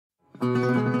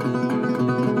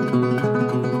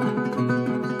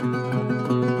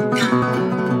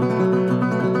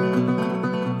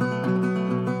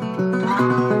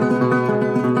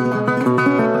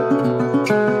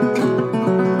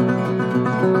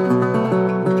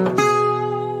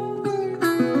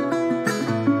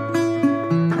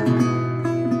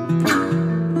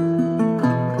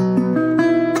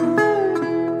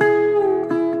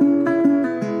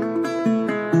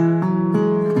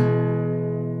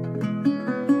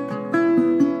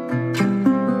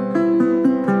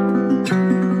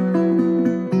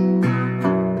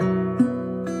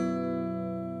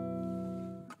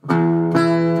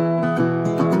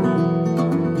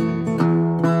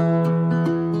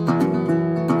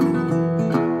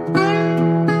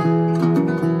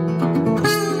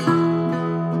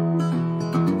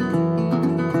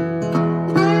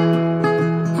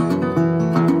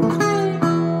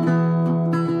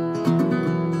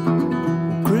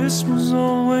Chris was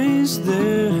always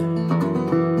there.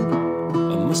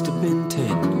 I must have been 10,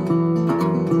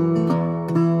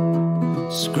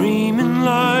 screaming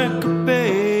like a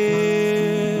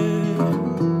bear.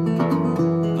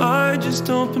 I just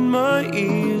opened my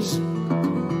ears,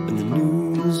 and the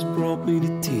news brought me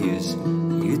to tears.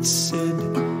 It said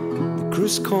that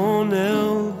Chris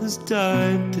Cornell has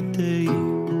died today.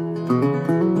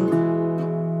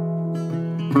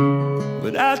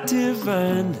 But I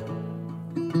divined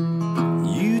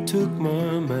you took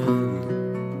my man.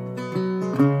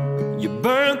 You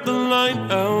burnt the light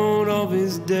out of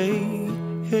his day.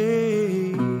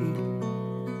 Hey.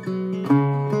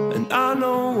 And I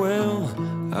know well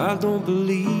I don't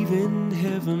believe in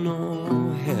heaven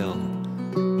or hell,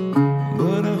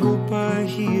 but I hope I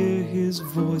hear his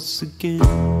voice again.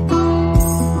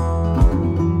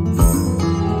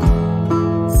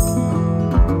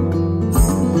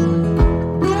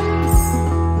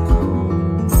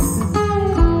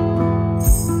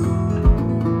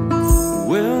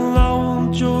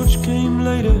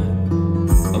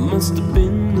 Must have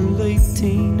been a late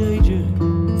teenager.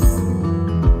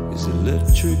 His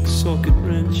electric socket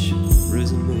wrench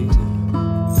resonated,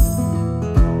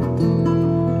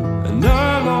 and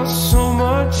I lost so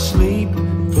much sleep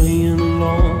playing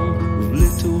along with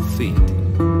little feet.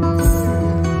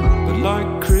 But like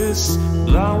Chris,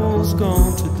 Lowell's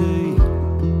gone today.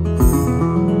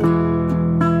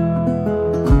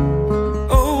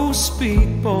 Oh,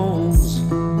 speedballs,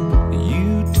 you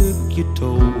took your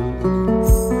toll.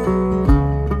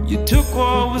 You took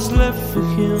what was left for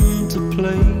him to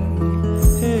play.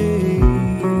 Hey.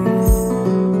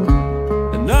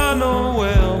 And I know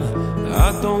well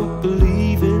I don't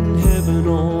believe in heaven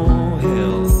or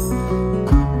hell,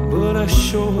 but I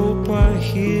sure hope I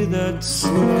hear that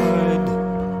slide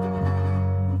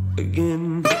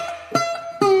again.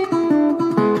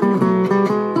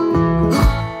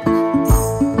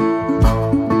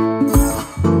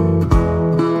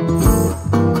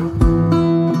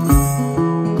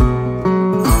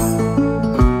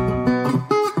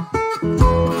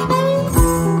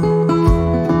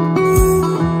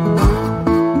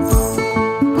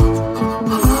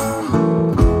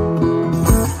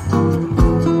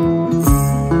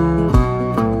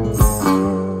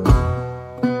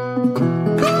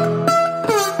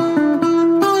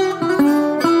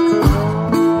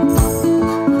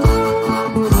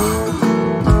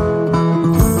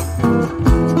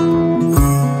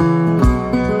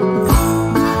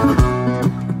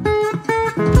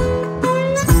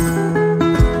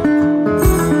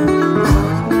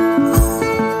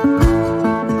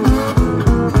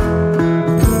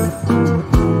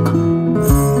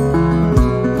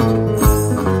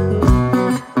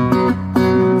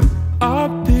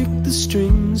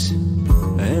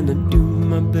 And I do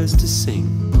my best to sing,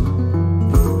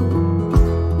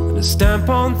 and I stamp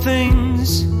on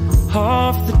things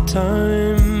half the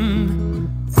time.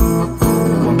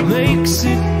 What makes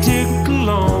it tick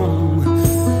along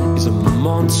is a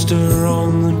monster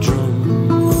on the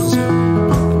drums.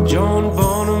 John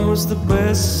Bonham was the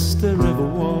best there ever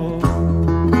was.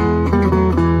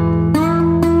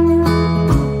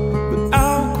 But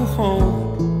alcohol,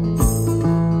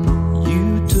 you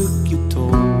took your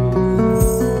toll.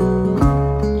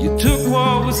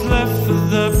 Was left for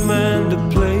that man to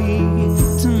play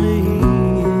to me.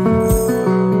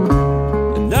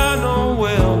 And I know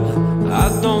well I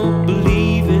don't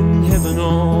believe in heaven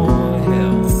or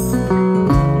hell,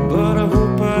 but I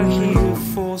hope I hear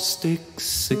 4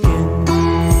 sticks again.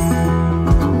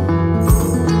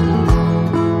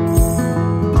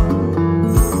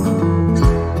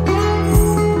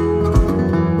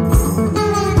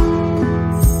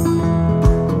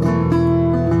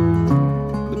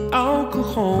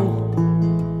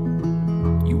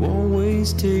 You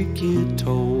always take your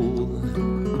toll,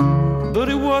 but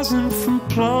it wasn't from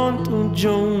Plant or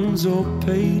Jones or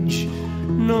Page,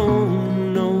 no,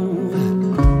 no.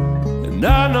 And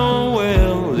I know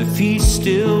well if he's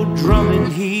still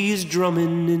drumming, he's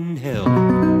drumming in hell.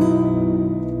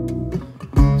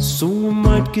 So I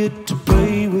might get to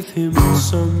play with him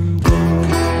someday.